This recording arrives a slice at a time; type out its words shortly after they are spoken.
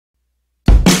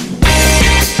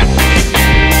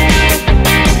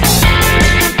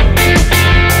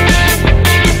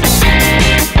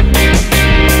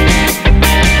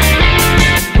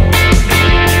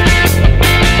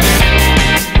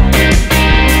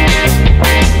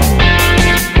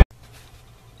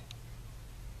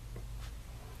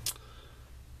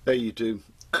Hey YouTube,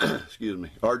 excuse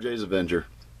me, RJ's Avenger.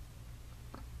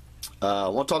 I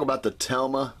want to talk about the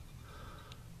Telma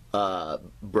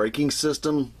braking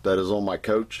system that is on my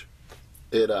coach.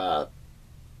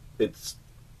 It's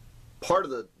part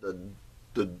of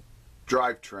the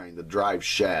drivetrain, the drive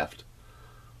shaft,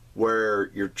 where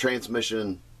your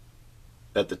transmission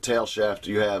at the tail shaft,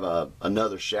 you have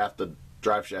another shaft, the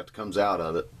drive shaft comes out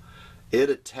of it. It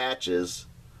attaches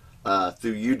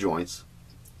through U-joints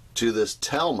to this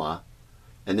Telma,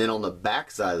 and then on the back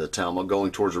side of the Telma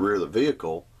going towards the rear of the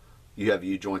vehicle, you have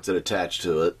U-joints that attach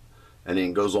to it, and then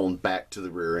it goes on back to the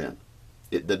rear end.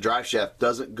 The drive shaft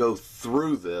doesn't go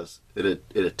through this, it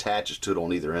attaches to it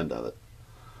on either end of it.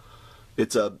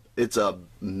 It's a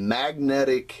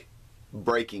magnetic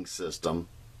braking system.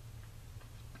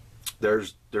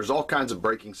 There's all kinds of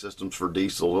braking systems for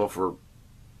diesel,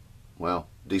 well,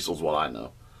 diesel's what I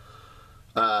know.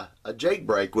 A Jake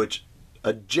brake, which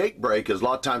a Jake brake is a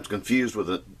lot of times confused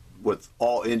with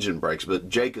all engine brakes, but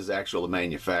Jake is actually the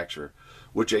manufacturer,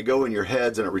 which they go in your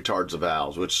heads and it retards the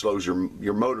valves, which slows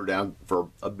your motor down for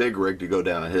a big rig to go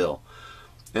down a hill.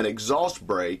 An exhaust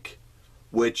brake,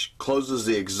 which closes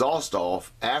the exhaust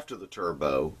off after the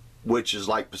turbo, which is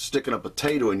like sticking a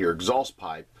potato in your exhaust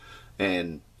pipe,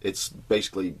 and it's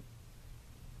basically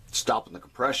stopping the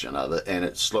compression of it, and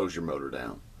it slows your motor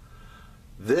down.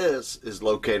 This is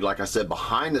located, like I said,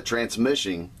 behind the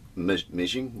transmission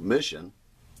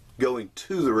going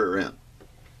to the rear end.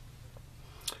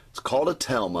 It's called a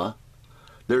Telma.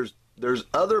 There's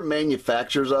other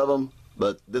manufacturers of them,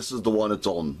 but this is the one that's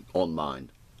on mine.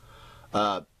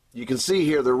 You can see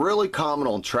here they're really common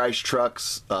on trash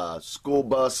trucks, school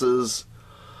buses.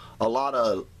 A lot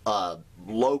of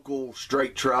local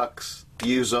straight trucks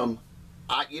use them.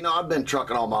 I've been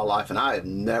trucking all my life, and I have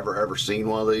never ever seen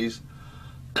one of these.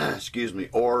 Excuse me,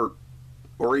 or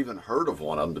even heard of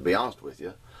one of them, to be honest with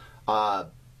you.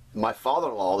 My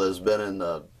father-in-law has been in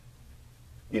the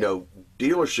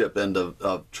dealership end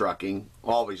of trucking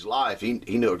all of his life. He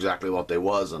knew exactly what they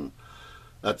was, and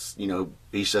that's,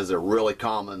 he says they're really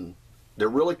common. They're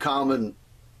really common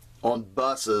on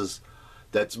buses.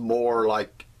 That's more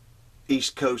like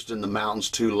East Coast in the mountains,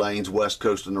 2 lanes, West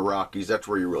Coast in the Rockies. That's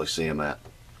where you really see them at.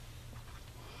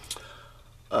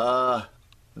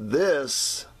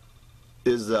 This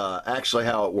is actually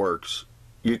how it works.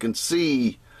 You can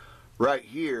see right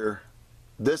here,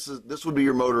 this would be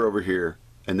your motor over here,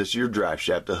 and this is your drive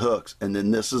shaft, the hooks, and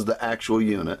then this is the actual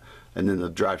unit, and then the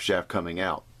drive shaft coming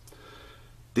out.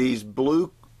 These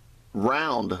blue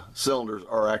round cylinders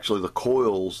are actually the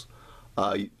coils.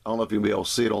 I don't know if you'll be able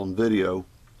to see it on video,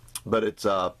 but it's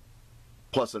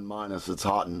plus and minus. It's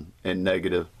hot and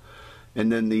negative.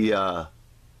 And then the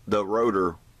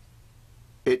rotor,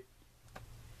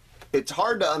 it's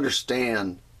hard to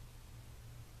understand.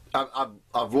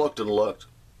 I've looked and looked.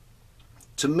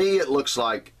 To me, it looks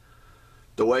like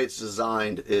the way it's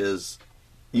designed is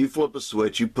you flip a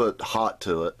switch, you put hot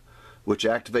to it, which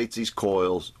activates these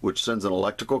coils, which sends an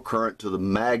electrical current to the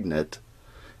magnet,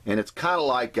 and it's kind of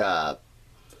like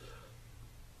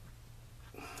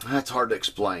that's hard to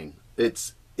explain.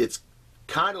 It's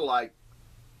kind of like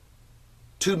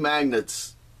 2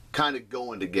 magnets kind of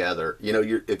going together.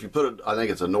 If you put I think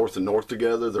it's a north and north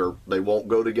together, they won't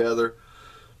go together.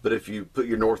 But if you put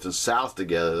your north and south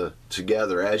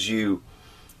together, as you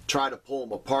try to pull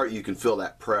them apart, you can feel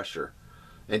that pressure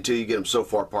until you get them so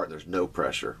far apart there's no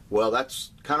pressure. Well,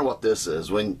 that's kind of what this is.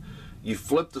 When you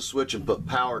flip the switch and put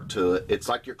power to it, it's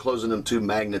like you're closing them 2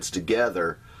 magnets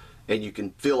together, and you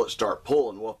can feel it start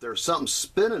pulling. Well, if there's something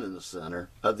spinning in the center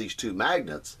of these 2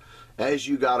 magnets, as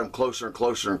you got them closer and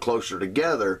closer and closer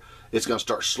together, it's going to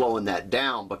start slowing that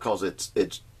down because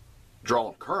it's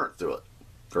drawing current through it,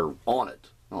 or on it.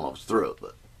 I don't know if it's through it,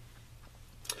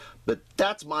 but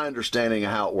that's my understanding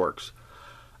of how it works.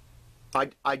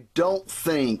 I don't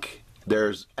think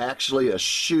there's actually a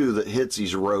shoe that hits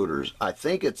these rotors. I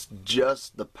think it's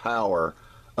just the power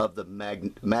of the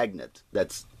magnet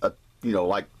that's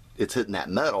like it's hitting that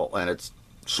metal and it's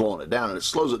slowing it down, and it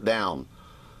slows it down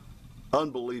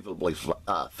unbelievably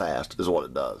fast is what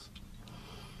it does.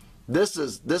 This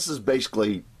is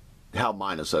basically how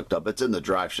mine is hooked up. It's in the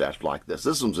drive shaft like this.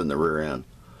 This one's in the rear end.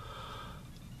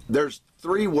 There's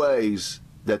 3 ways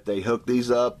that they hook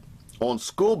these up. On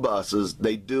school buses,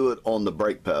 they do it on the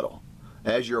brake pedal.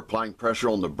 As you're applying pressure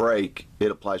on the brake,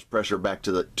 it applies pressure back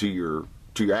to your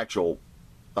actual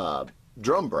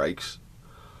drum brakes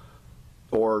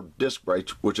or disc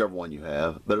brakes, whichever one you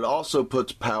have. But it also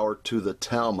puts power to the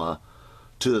Telma,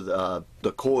 to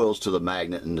the coils, to the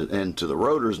magnet, and to the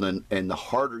rotors. And the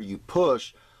harder you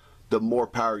push, the more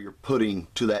power you're putting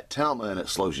to that Telma, and it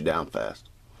slows you down fast.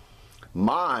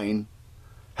 Mine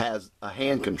has a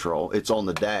hand control. It's on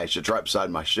the dash. It's right beside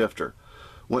my shifter.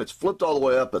 When it's flipped all the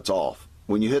way up, it's off.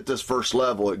 When you hit this first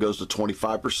level, it goes to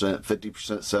 25%,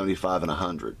 50%, 75, and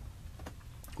 100.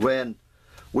 When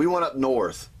we went up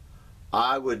north,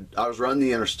 I was running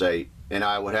the interstate, and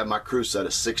I would have my cruise set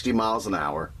at 60 miles an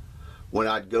hour. When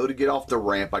I'd go to get off the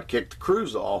ramp, I'd kick the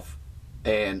cruise off,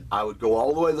 and I would go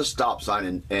all the way to the stop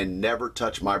sign and never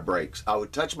touch my brakes. I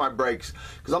would touch my brakes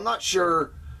because I'm not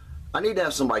sure. I need to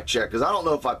have somebody check, because I don't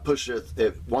know if I push it,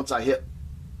 if once I hit,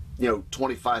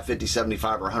 25, 50,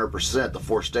 75, or 100%, the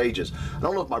 4 stages, I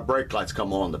don't know if my brake lights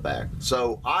come on in the back.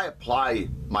 So I apply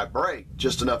my brake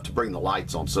just enough to bring the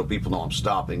lights on so people know I'm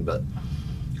stopping. But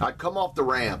I'd come off the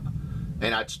ramp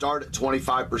and I'd start at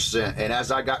 25%, and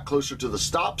as I got closer to the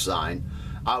stop sign,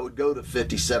 I would go to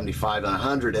 50, 75, and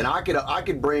 100, and I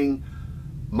could bring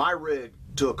my rig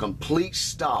to a complete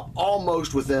stop,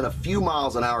 almost within a few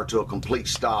miles an hour to a complete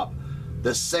stop,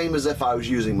 the same as if I was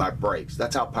using my brakes.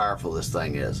 That's how powerful this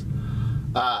thing is.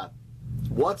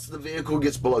 Once the vehicle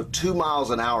gets below 2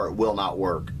 miles an hour, it will not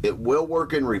work. It will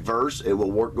work in reverse. It will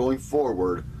work going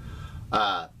forward.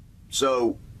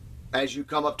 So as you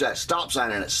come up to that stop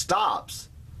sign and it stops,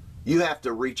 you have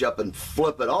to reach up and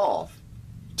flip it off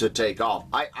to take off.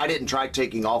 I didn't try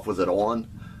taking off with it on.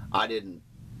 I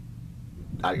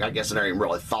guess I never even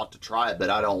really thought to try it, but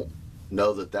I don't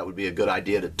know that that would be a good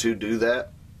idea to do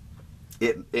that.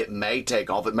 It may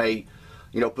take off. It may,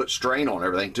 put strain on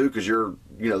everything too, because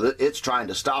it's trying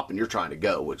to stop and you're trying to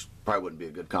go, which probably wouldn't be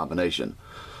a good combination.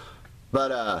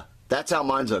 But that's how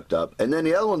mine's hooked up. And then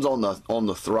the other one's on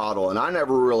the throttle, and I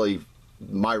never really,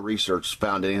 my research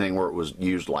found anything where it was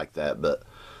used like that. But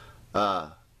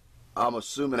I'm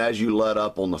assuming as you let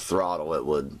up on the throttle, it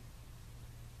would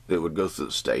go through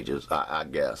the stages, I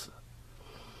guess.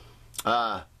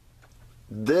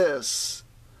 This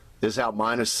is how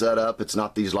mine is set up. It's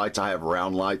not these lights. I have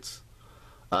round lights.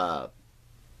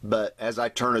 But as I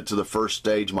turn it to the first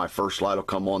stage, my first light will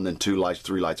come on, then 2 lights,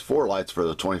 3 lights, 4 lights for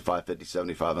the 25, 50,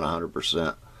 75, and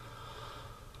 100%.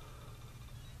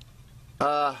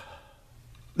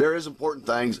 There is important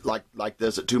things like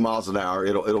this at 2 miles an hour.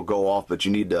 It'll go off, but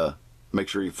you need to make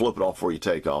sure you flip it off before you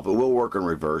take off. It will work in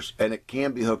reverse, and it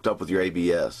can be hooked up with your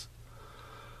ABS.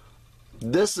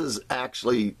 This is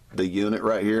actually the unit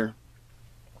right here.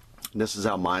 This is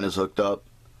how mine is hooked up.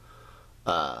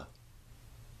 I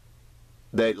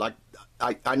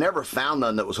never found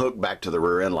none that was hooked back to the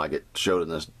rear end like it showed in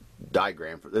this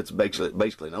diagram. It's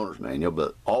basically an owner's manual,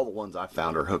 but all the ones I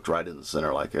found are hooked right in the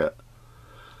center like that.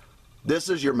 This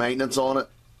is your maintenance on it.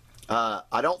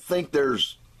 I don't think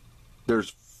there's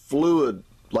fluid,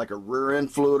 like a rear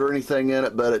end fluid or anything in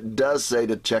it, but it does say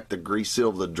to check the grease seal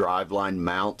of the driveline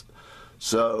mount.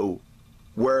 So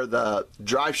where the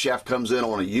drive shaft comes in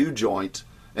on a U-joint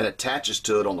and attaches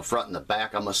to it on the front and the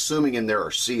back, I'm assuming in there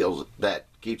are seals that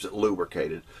keeps it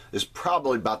lubricated. It's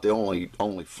probably about the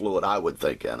only fluid I would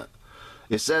think in it.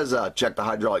 It says check the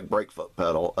hydraulic brake foot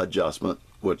pedal adjustment,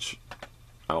 which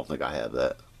I don't think I have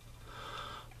that.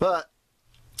 But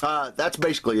that's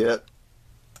basically it.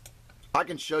 I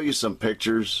can show you some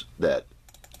pictures that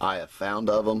I have found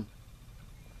of them.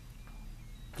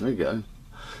 There you go.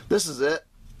 This is it.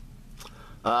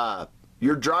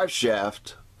 Your drive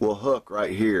shaft will hook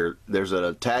right here. There's an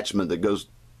attachment that goes,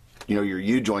 your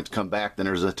U-joints come back, then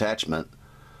there's an attachment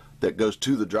that goes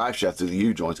to the drive shaft through the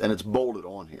U-joints, and it's bolted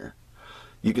on here.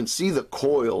 You can see the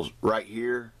coils right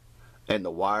here and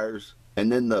the wires, and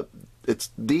then it's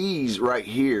these right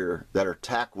here that are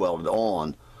tack welded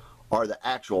on are the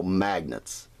actual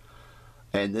magnets.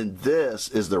 And then this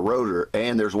is the rotor,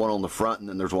 and there's one on the front and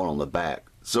then there's one on the back.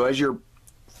 So as you're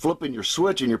flipping your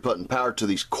switch and you're putting power to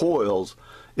these coils,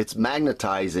 it's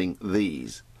magnetizing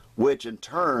these, which in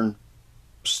turn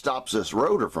stops this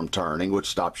rotor from turning, which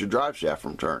stops your drive shaft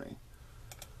from turning.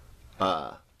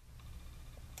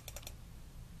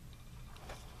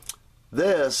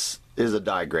 This is a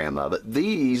diagram of it.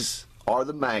 These are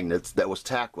the magnets that was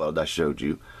tack welded I showed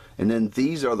you, and then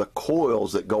these are the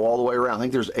coils that go all the way around. I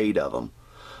think there's 8 of them.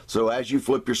 So as you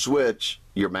flip your switch,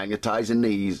 you're magnetizing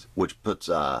these, which puts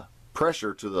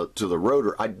pressure to the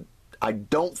rotor. I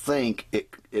don't think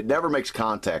it never makes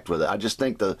contact with it. I just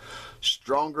think the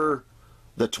stronger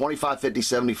the 25, 50,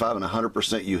 75, and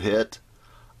 100% you hit,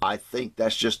 I think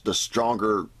that's just the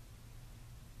stronger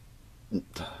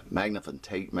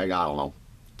magnetate. I don't know.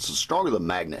 It's the stronger the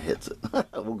magnet hits it.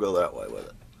 We'll go that way with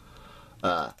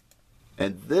it.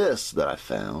 And this that I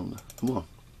found, come on.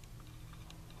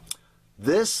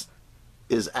 This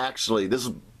is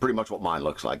pretty much what mine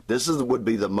looks like. This would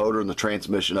be the motor and the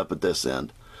transmission up at this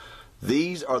end.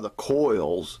 These are the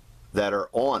coils that are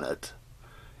on it,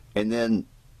 And then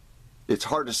it's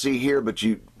hard to see here, but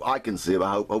I can see it.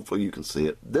 Hopefully you can see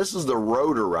it. This is the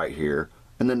rotor right here,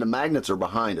 and then the magnets are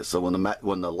behind it. So when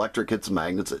the electric hits the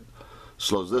magnets, it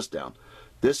slows this down.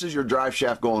 This is your drive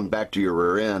shaft going back to your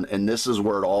rear end, and this is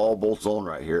where it all bolts on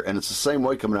right here. And it's the same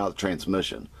way coming out of the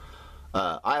transmission.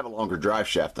 I have a longer drive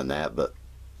shaft than that, but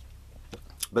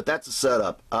that's the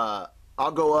setup.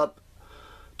 I'll go up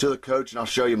to the coach and I'll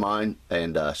show you mine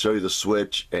and show you the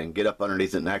switch and get up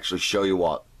underneath it and actually show you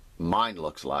what mine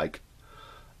looks like.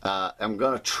 I'm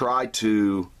going to try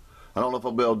to, I don't know if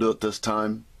I'll be able to do it this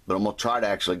time, but I'm going to try to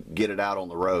actually get it out on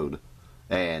the road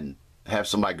and have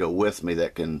somebody go with me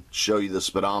that can show you the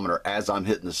speedometer as I'm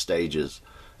hitting the stages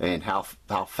and how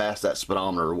fast that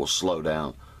speedometer will slow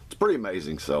down. It's pretty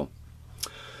amazing. So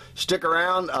stick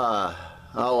around.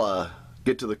 I'll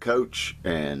get to the coach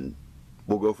and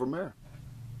we'll go from there.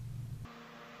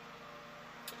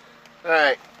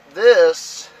 Alright,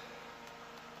 this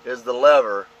is the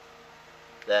lever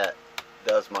that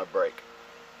does my brake.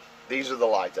 These are the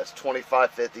lights. That's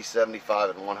 25, 50,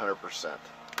 75, and 100%.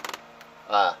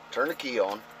 Turn the key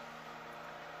on.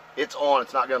 It's on.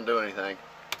 It's not going to do anything.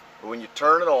 But when you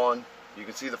turn it on, you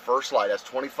can see the first light. That's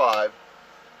 25.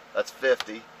 That's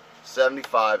 50,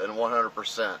 75, and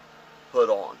 100% put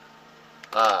on.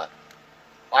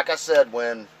 Like I said,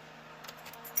 when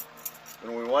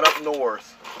we went up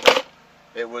north,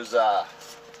 it was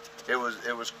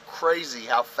crazy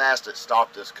how fast it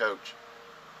stopped this coach.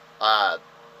 I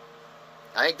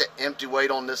think the empty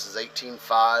weight on this is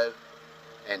 18.5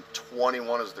 and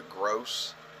 21 is the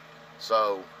gross.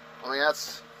 So I mean,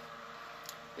 that's,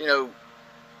 you know,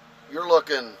 you're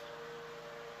looking,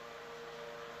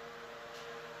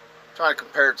 trying to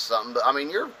compare it to something, but I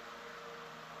mean,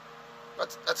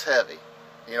 that's heavy,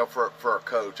 you know, for a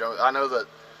coach. I know that,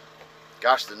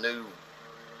 gosh, the new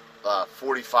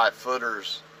 45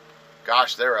 footers,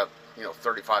 gosh, they're up, you know,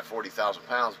 35, 40,000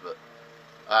 pounds,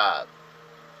 but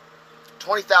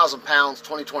 20,000 pounds,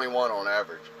 2021 on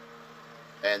average,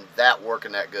 and that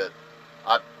working that good.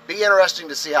 Be interesting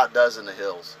to see how it does in the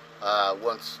hills.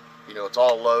 Once, you know, it's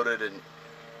all loaded, and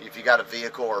if you got a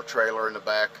vehicle or a trailer in the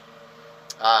back.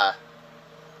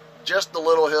 Just the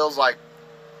little hills, like,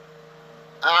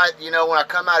 you know, when I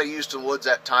come out of Houston Woods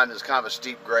that time, it's kind of a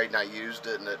steep grade, and I used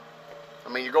it, and I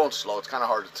mean, you're going slow. It's kind of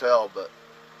hard to tell, but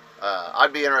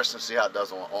I'd be interested to see how it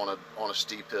does on a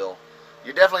steep hill.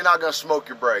 You're definitely not going to smoke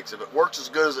your brakes. If it works as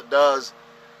good as it does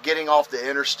getting off the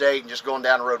interstate and just going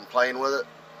down the road and playing with it,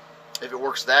 if it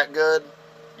works that good,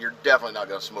 you're definitely not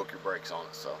going to smoke your brakes on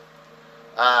it. So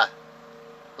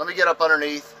let me get up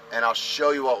underneath and I'll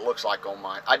show you what it looks like on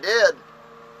mine.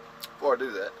 Before I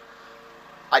do that,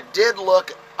 I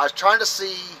was trying to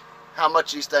see how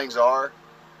much these things are,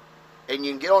 and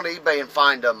you can get on eBay and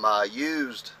find them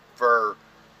used for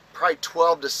probably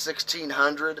 $1,200 to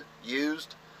 $1,600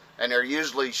 used, and they're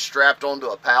usually strapped onto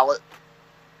a pallet.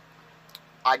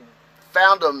 I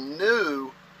found them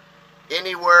new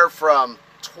anywhere from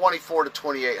 $2,400 to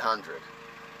 $2,800.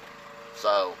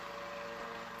 So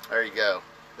there you go.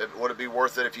 Would it be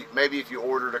worth it if you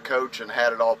ordered a coach and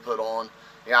had it all put on?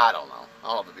 Yeah, I don't know. I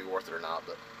don't know if it'd be worth it or not,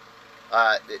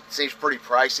 but it seems pretty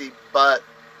pricey, but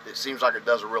it seems like it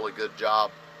does a really good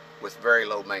job with very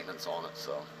low maintenance on it.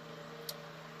 So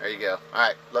there you go. All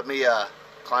right, let me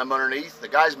climb underneath. The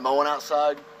guy's mowing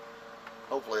outside.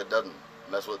 Hopefully it doesn't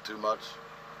mess with it too much.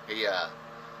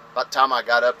 By the time I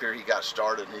got up here, he got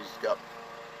started, and he's got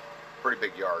a pretty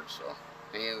big yard, so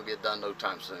he ain't gonna get done no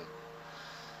time soon.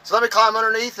 So let me climb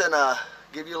underneath and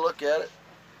give you a look at it.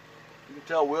 You can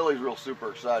tell Willie's real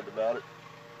super excited about it.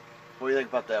 What do you think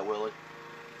about that, Willie?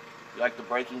 You like the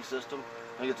braking system?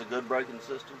 Think it's a good braking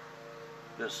system?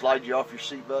 Did it slide you off your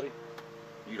seat, buddy?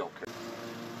 You don't care.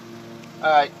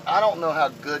 Alright, I don't know how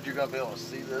good you're going to be able to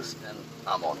see this, and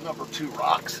I'm on number 2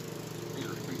 rocks. These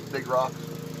are big rocks.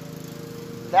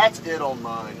 That's it on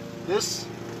mine. This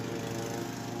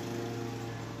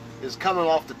is coming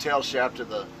off the tail shaft to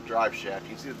the drive shaft.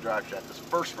 You can see the drive shaft. This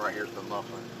first one right here is the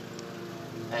muffler.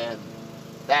 And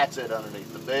that's it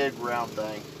underneath, the big round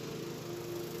thing.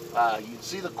 You can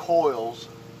see the coils,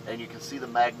 and you can see the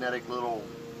magnetic little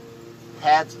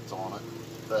pads that's on it,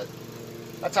 but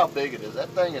that's how big it is. That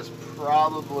thing is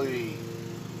probably,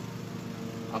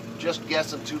 I'm just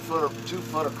guessing 2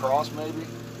 foot across,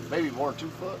 maybe more than 2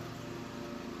 foot.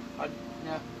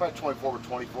 Yeah, probably 24 by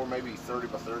 24, maybe 30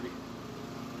 by 30.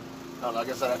 I don't know, I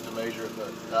guess I'd have to measure it,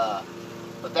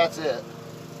 but that's it.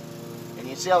 And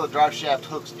you see how the drive shaft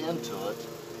hooks into it,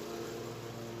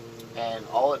 and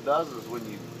all it does is when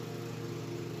you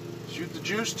shoot the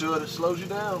juice to it, it slows you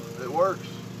down. It works.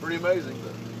 Pretty amazing,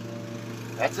 but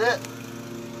that's it.